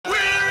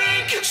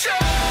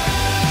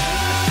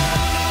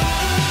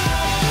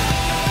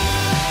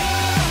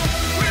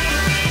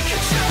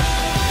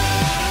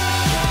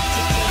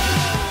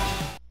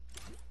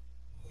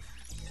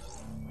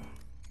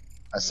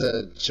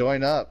said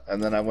join up,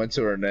 and then I went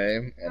to her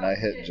name and I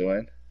hit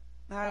join.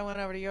 Now I went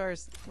over to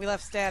yours. We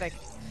left static.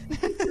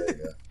 There you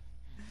go.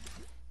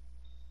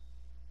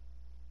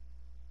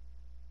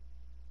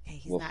 Hey,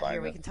 he's not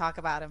here. We can talk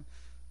about him.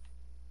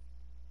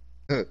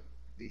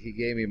 He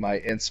gave me my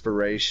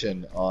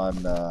inspiration on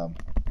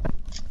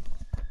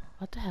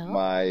what the hell?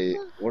 my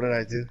what did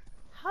I do?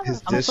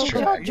 His I'm diss so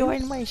track. glad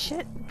join my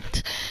shit.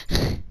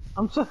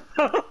 I'm so.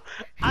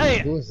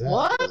 Who is that?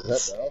 What?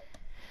 Is that Bell?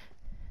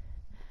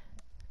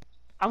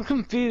 I'm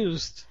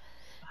confused.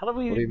 How do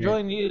What do we you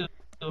join you?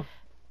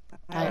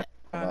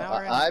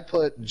 I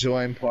put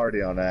join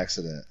party on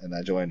accident, and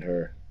I joined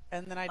her.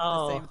 And then I did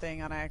the same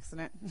thing on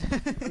accident.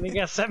 And you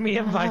guys sent me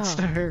invites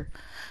to her.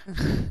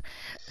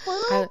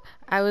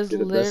 I was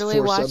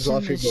literally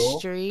watching the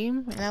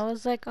stream, and I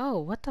was like, oh,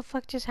 what the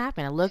fuck just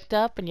happened? I looked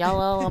up, and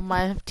y'all all on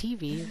my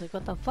TV. Like,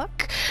 what the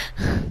fuck?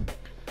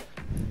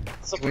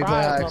 Surprise, can we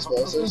play high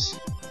explosives?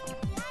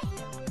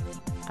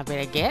 I mean,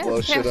 I guess.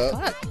 Blow shit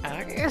up. Fuck,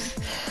 I guess.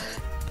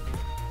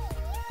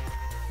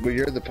 Well,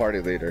 you're the party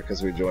leader,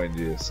 because we joined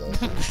you, so...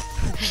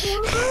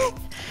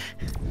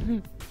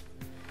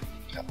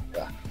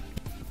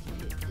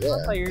 Yeah,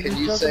 can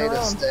you say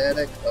the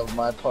static of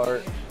my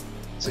part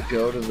to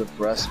go to the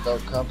breast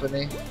milk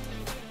company?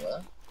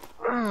 What?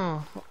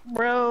 Oh,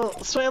 bro,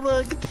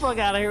 Suela, get the fuck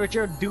out of here with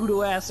your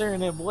doodle ass there,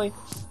 boy.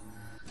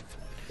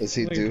 Is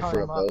he due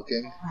for a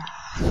milking?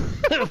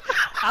 I like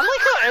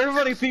how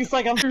everybody thinks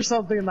like I'm through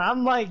something, and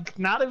I'm like,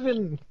 not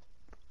even...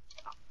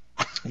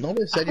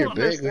 Nobody said you're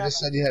big, we just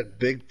said you had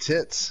big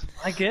tits.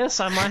 I guess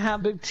I might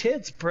have big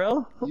tits,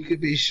 bro. You could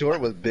be short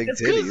with big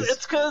titties.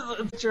 It's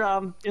cause you're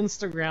on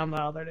Instagram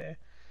the other day.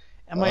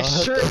 And my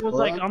shirt was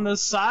like on the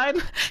side.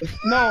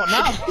 No,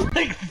 not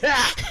like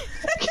that.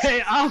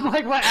 Okay, I'm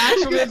like my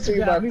actual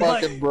Instagram. See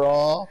my fucking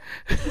bra.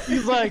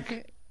 He's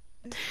like,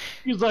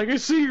 I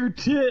see your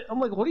tit. I'm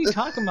like, what are you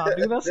talking about,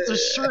 dude? That's the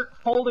shirt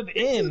folded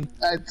in.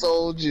 I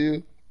told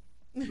you.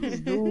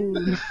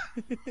 Dude.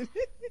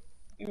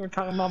 You were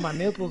talking about my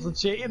nipples and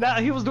shit.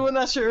 He was doing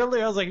that shit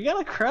earlier. I was like, you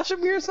got a crush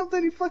on me or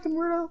something, you fucking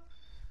weirdo?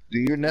 Do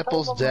your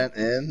nipples dent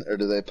in, or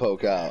do they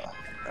poke out?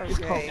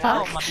 Okay.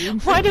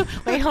 Why do?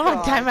 Wait, hold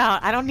on, time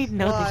out. I don't need to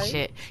know this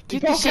shit.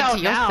 Keep the shit to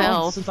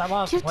yourself.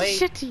 Keep the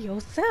shit to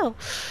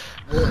yourself.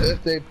 Well,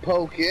 if they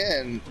poke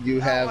in, you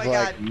have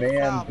like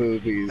man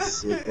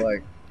boobies with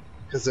like,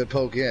 cause they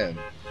poke in.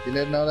 You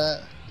didn't know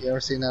that? You ever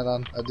seen that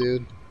on a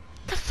dude?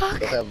 The fuck?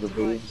 They have the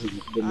boobs,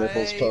 the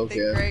nipples poke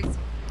in.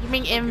 You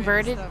mean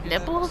inverted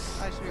nipples?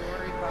 I should be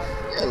worried about.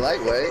 Yeah,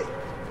 lightweight.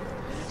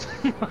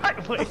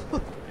 Lightweight.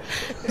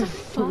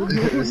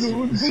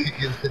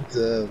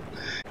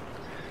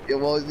 Yeah,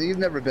 well, you've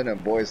never been in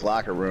boys'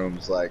 locker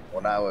rooms like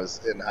when I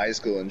was in high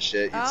school and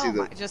shit. You'd see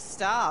the. Just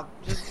stop.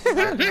 Just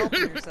stop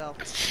helping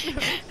yourself.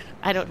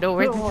 I don't know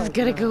where this is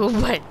gonna go,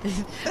 but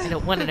I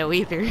don't want to know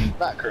either.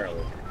 Not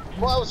currently.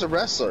 Well, I was a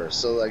wrestler,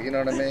 so like, you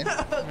know what I mean?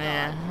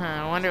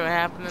 Yeah, I wonder what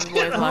happened in the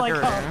boys'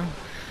 locker room.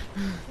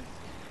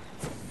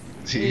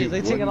 Jeez,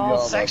 they take it all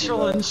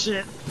sexual and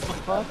shit. What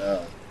the fuck?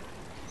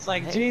 It's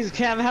like, geez,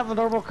 can't have a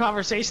normal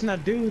conversation.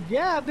 That dude,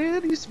 yeah,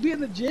 dude, used to be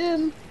in the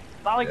gym.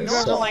 Not like you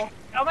guys are like,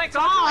 oh my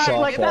god,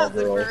 like that.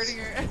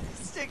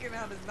 Sticking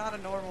out is not a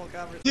normal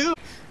conversation.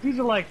 Dude,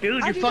 are like,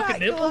 dude, your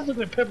fucking nipples look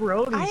like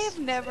pepperonis. I have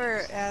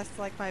never asked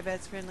like my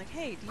best friend, like,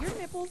 hey, do your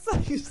nipples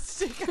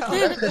stick out?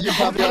 You're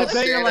probably all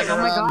standing like,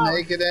 around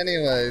naked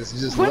anyways.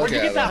 Just where look did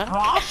you get that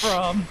bra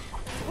from?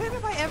 When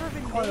have I ever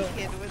been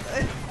naked with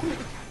it?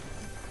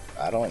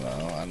 I don't know.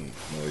 I don't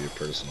know your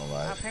personal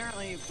life.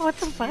 Apparently, what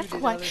the fuck? You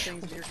do other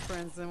things with your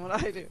friends than what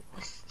I do.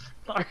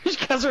 You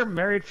guys are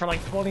married for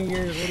like 20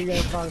 years. What are you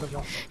guys talking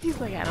about? He's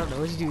like, I don't know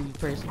what you do with your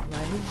personal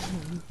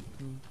life.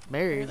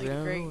 Married, really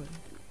bro. Great,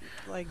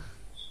 like,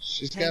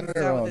 she's got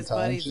her own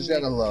time. She's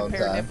got a alone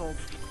time. Nipples.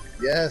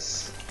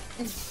 Yes.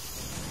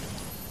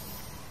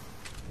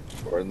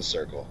 We're in the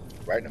circle.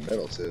 Right in the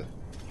middle, too.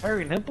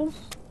 Hairy nipples?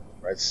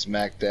 Right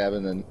smack dab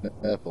in the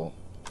nipple.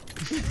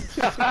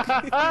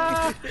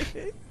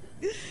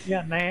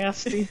 Yeah,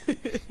 nasty.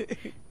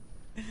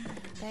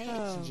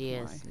 That's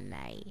just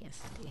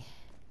nasty.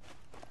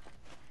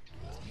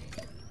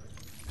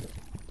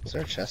 Is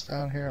there a chest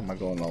down here? Or am I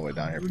going all the way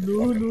down here?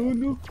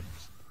 No.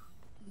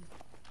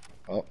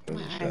 Oh, there's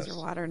my a eyes chest. are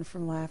watering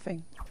from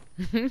laughing.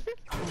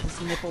 All this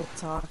nipple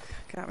talk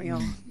got me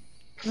all.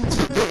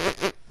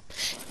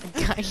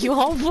 Got you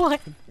all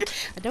what?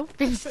 I don't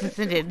think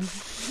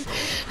sentence.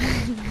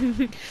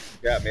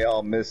 Got me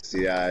all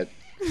misty-eyed.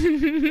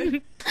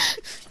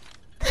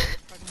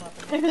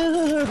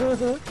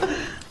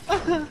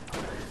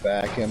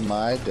 Back in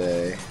my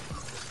day.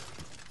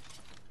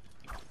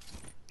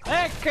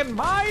 Back in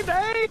my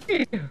day!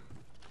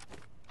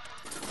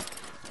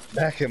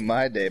 Back in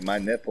my day, my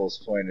nipples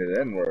pointed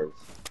inwards.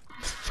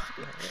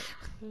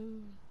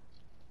 Who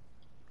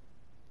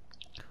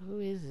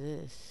is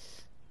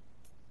this?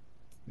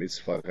 Beats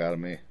the fuck out of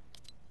me.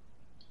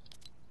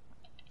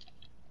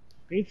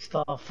 Beats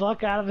the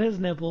fuck out of his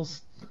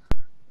nipples.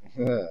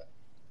 That's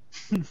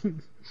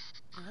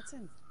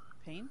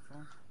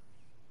painful.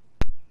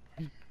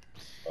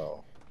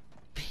 Oh.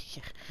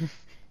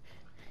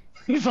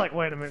 He's like,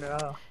 wait a minute.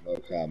 Oh. No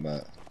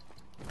comment.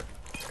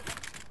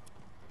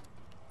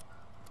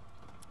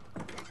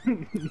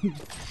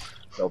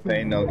 No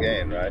pain, no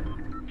gain, right?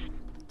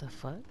 The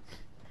fuck?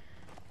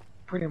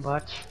 Pretty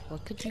much.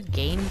 What could you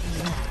gain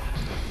from that?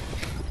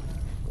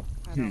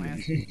 I don't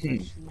ask you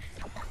questions.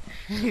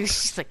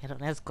 She's like, I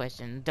don't ask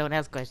questions. Don't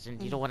ask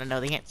questions. You don't want to know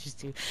the answers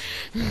to.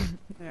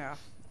 Yeah,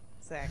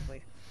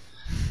 exactly.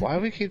 Why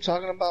do we keep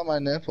talking about my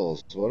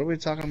nipples? What are we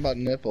talking about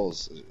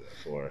nipples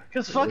for?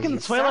 Because fucking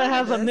Zuela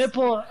has a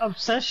nipple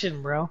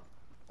obsession, bro.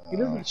 He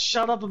doesn't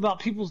shut up about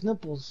people's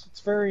nipples.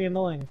 It's very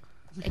annoying.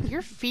 And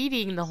you're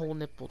feeding the whole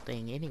nipple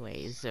thing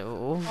anyways,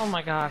 so... Oh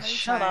my god,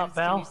 shut up,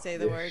 Val. You say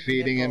the word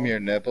feeding nipple? him your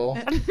nipple?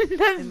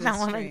 That's not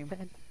what I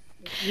said.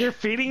 You're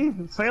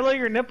feeding Zuela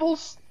your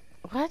nipples?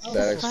 What That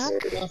the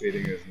exploded fuck?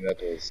 feeding his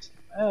nipples.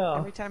 Oh.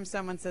 Every time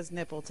someone says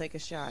nipple, take a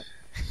shot.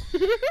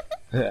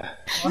 Yeah.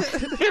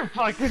 You're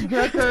fucking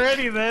drunk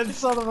already then,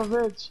 son of a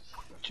bitch.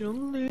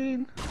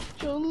 Jolene,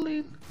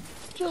 Jolene,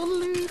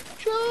 Jolene,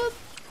 Jolene.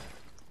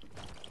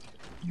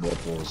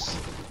 Nipples.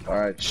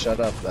 Alright, shut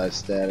up,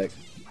 Static.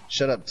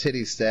 Shut up,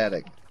 Titty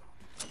Static.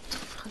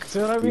 See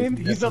what I mean?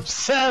 He's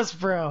obsessed,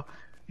 bro.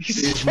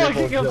 He's These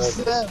fucking nipple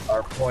obsessed. jokes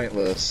are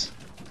pointless.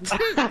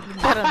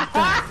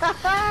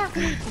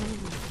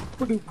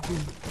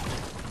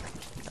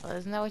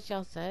 Isn't that what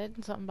y'all said?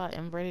 Something about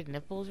inverted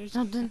nipples or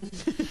something?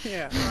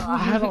 Yeah.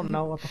 I don't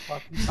know what the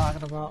fuck you're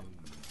talking about.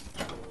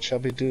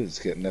 Chubby dudes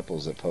get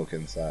nipples that poke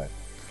inside.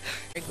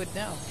 Rick would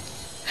know.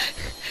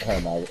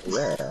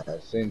 Yeah,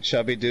 I've seen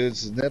chubby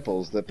dudes'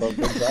 nipples that poke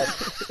inside.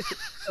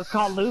 It's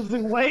called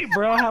losing weight,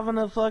 bro. Having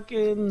a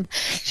fucking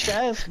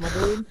chest, my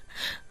dude.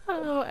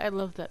 Oh, I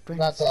love that. I'm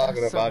not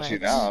talking about you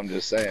now, I'm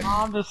just saying.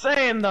 I'm just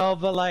saying, though,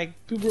 but like,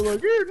 people are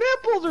like, your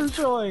nipples are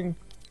showing.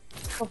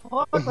 The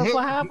fuck? That's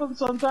what happens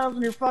sometimes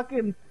when you're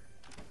fucking...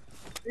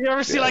 You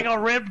ever see like a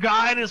ripped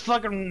guy and his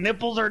fucking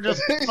nipples are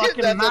just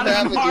fucking not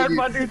even hard,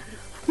 my dude?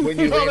 When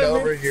you lean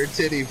over, your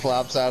titty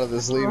flops out of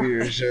the sleeve of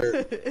your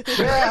shirt.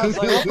 Yeah, I was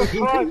like, what the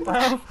fuck,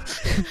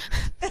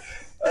 bro?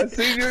 I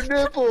seen your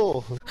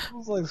nipple! I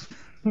was like...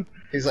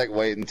 He's like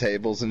waiting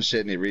tables and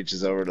shit, and he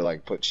reaches over to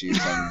like put cheese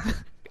on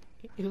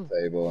the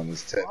table, and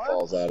his tit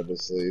falls out of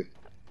his sleeve.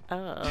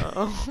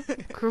 Oh,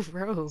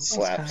 gross.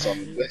 Slaps on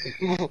the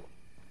table.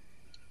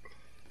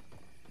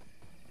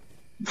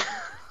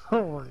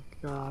 Oh my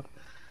god.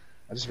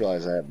 I just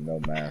realized I have no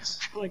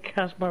mask. I like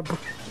catch my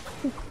breath.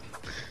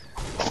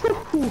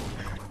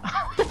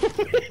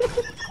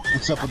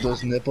 What's up with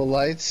those nipple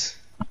lights?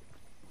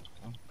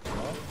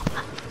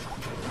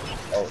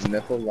 Oh,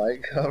 nipple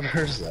light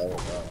covers? I don't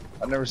know.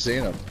 I've never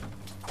seen them.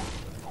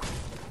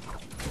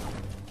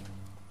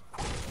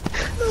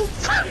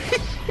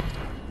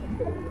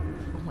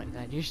 Oh my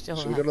god, you're still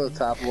Should we go to the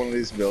top of one of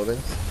these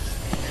buildings?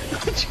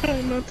 I'm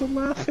trying not to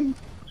laugh.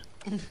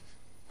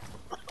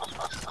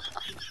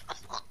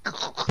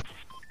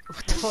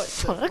 What the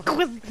fuck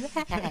was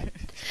that?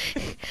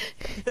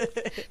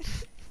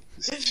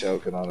 He's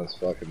choking on his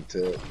fucking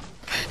tit.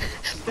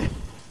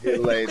 He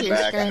laid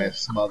back and it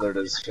smothered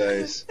his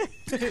face.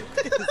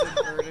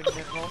 Inverted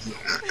nipples.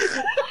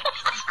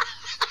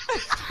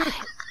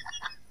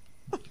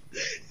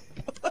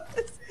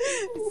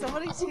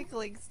 Somebody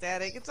tickling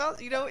Static. It's all,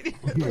 you know, when you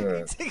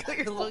tickle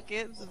your little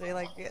kids and they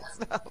like get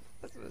stuff.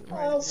 That's what it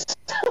reminds me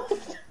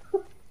of.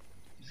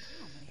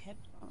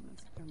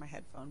 My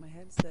headphone, my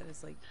headset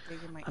is like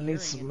digging my earring. I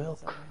need some milk.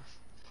 Oh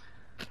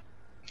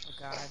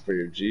god. For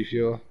your G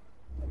Fuel?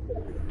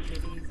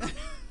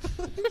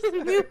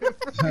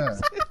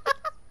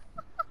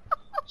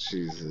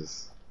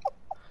 Jesus.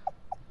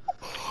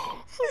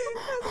 That's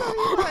not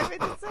even what I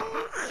meant to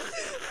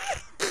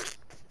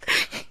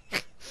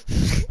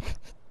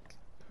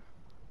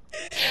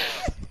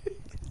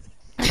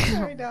say.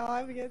 Sorry, no,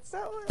 I'm against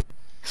someone.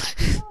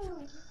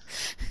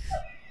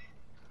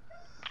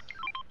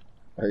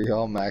 Are you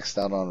all maxed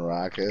out on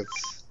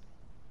rockets?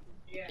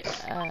 Yeah.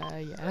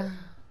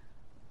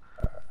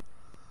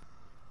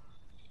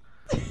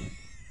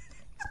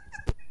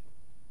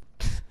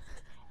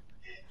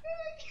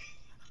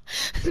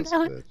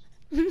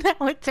 That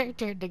was her turn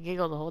to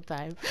giggle the whole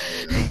time.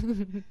 I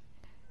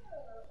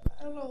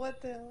don't know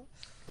what the hell.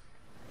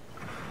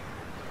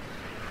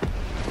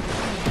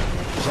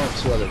 There's only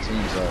 2 other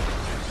teams up.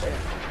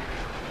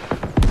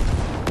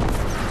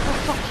 Oh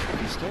fuck,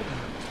 you scared me.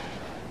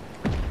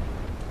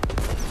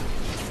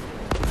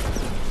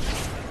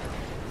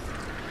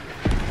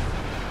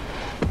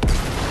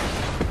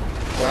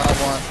 Round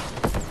one.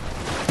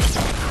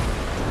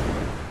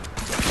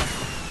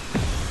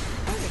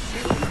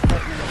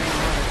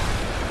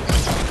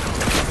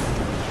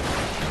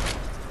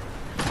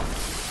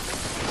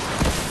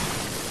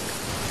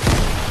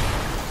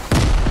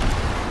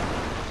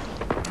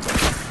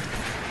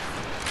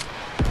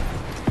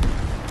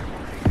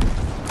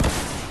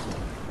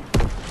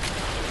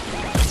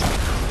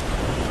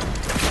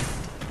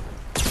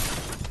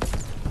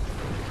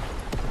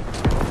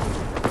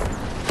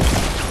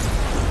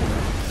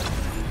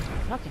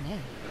 Fucking hell.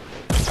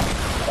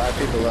 5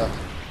 people left.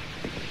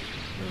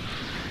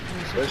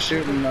 They're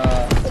shooting from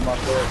up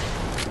there.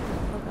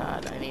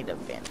 need to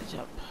bandage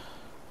up.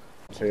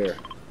 Here.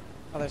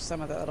 Oh, there's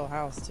some of that little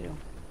house too.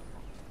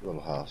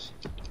 Little house.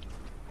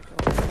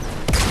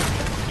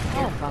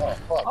 Oh fuck. Oh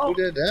fuck, who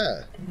did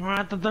that?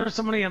 I thought there was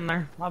somebody in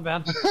there. My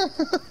bad.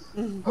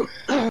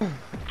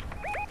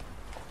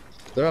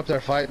 They're up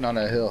there fighting on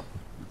that hill.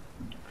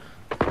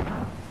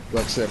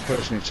 Looks they're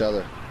pushing each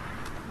other.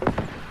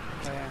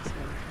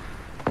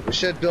 We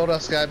should build a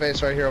sky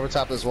base right here over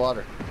top of this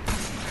water.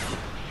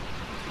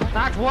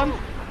 Knocked one.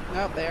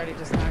 Nope, they already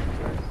just knocked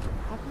her.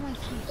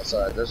 That's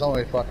alright, there's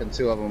only fucking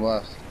 2 of them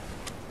left.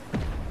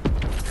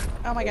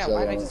 Oh my god,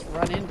 why did I just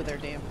run into their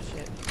damn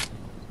shit?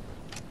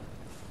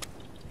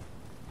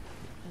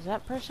 Is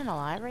that person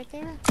alive right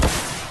there?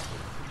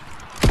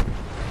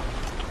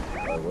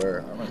 Oh, where?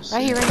 I'm gonna see.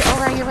 Right here, right here. Oh,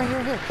 right here, right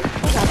here, here.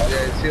 Oh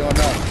yeah, he's healing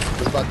up.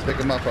 Just about to pick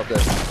him up there.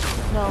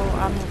 No,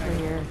 I'm over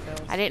here.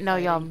 I didn't know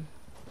y'all.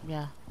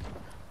 Yeah.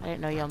 I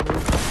didn't know y'all moved. Oh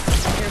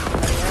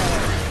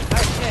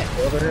shit.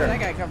 Over here. Where'd that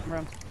guy come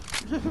from?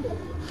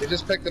 He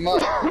just picked him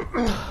up.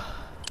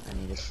 I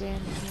need to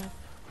stand here.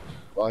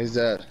 Oh, he's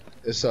dead.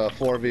 It's a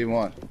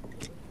 4v1.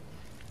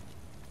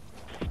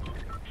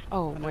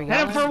 Oh my Hit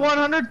him god. for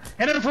 100.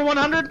 Hit him for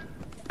 100.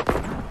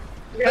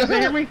 You guys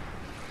hear me?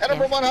 Hit him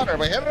for 100.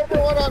 Wait, hit him for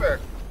 100.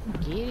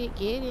 Get it,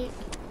 get it.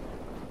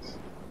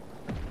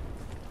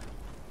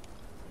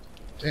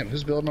 Damn,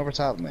 who's building over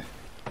top of me?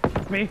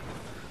 Me.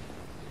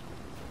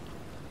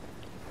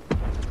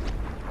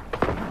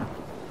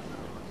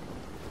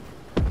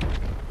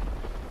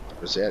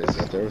 Where's that? Is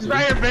that there with me?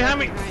 Right here behind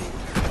me.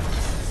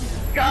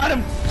 Got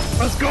him.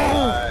 Let's go.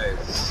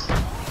 Nice.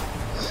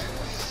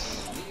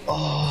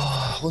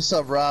 Oh, what's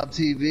up, Rob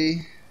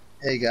TV?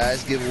 Hey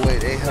guys, give away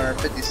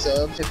 850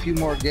 subs, a few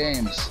more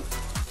games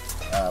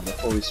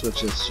before we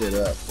switch this shit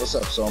up. What's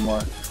up,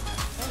 Somar?